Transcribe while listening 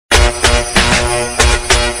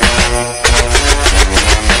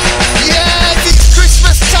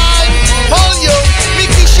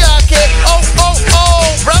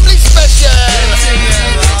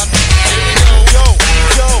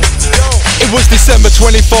was December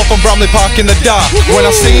 24th on Bramley Park in the dark. When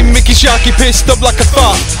I seen Mickey Sharky pissed up like a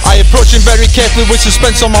fart, I approached him very carefully with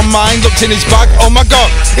suspense on my mind. Looked in his bag, oh my god,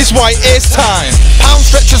 it's White Ace time. Pound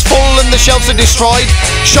stretchers full and the shelves are destroyed.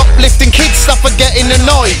 Shoplifting kids stop are getting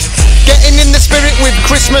annoyed. Getting in the spirit with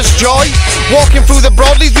Christmas joy. Walking through the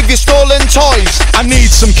Broadleys with your stolen toys. I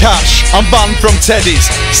need some cash, I'm banned from Teddy's.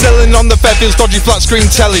 Selling on the Fairfields dodgy flat screen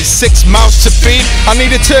tellies. 6 mouths to feed, I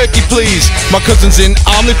need a turkey please. My cousin's in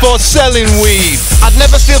army for selling weed. I'd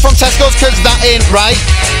never steal from Tesco's cause that ain't right.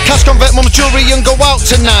 Cash convert mum's jewellery and go out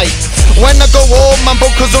tonight. When I go home, my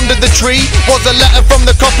book was under the tree. Was a letter from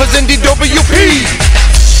the coppers in DWP.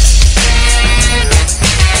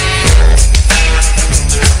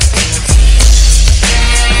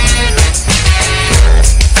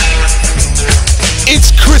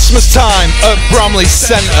 It's Christmas time at Bramley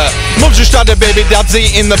Centre. Mum's just had a baby, dad's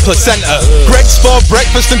eating the placenta. Greg's for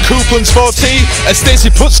breakfast and Coupland's for tea, as Stacey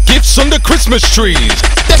puts gifts under Christmas trees.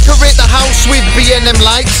 Decorate the house with B&M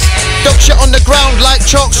lights. Dog shit on the ground like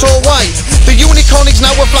chalk so white. The unicorn is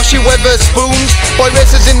now with flashy weather spoons. Boy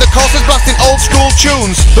racers in the courses blasting old school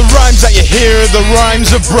tunes. The rhymes that you hear are the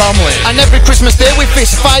rhymes of Bramley. And every Christmas day we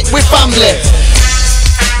fist fight with family.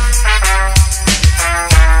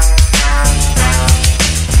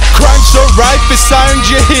 Crime so rife, it's sound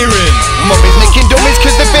you're hearing. Mummy's nicking dummies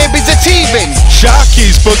cause the babies are teething.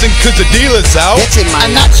 Sharky's buzzing cause the dealer's out. Get in, man.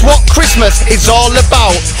 And that's what Christmas is all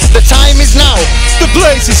about. The time is now. The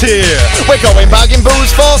place is here. We're going bagging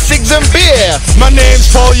booze for cigs and beer. My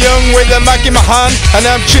name's Paul Young with a Mac in my hand, and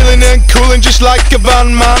I'm chilling and cooling just like a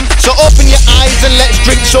van man. So open your eyes and let's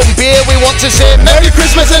drink some beer. We want to say Merry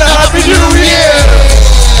Christmas and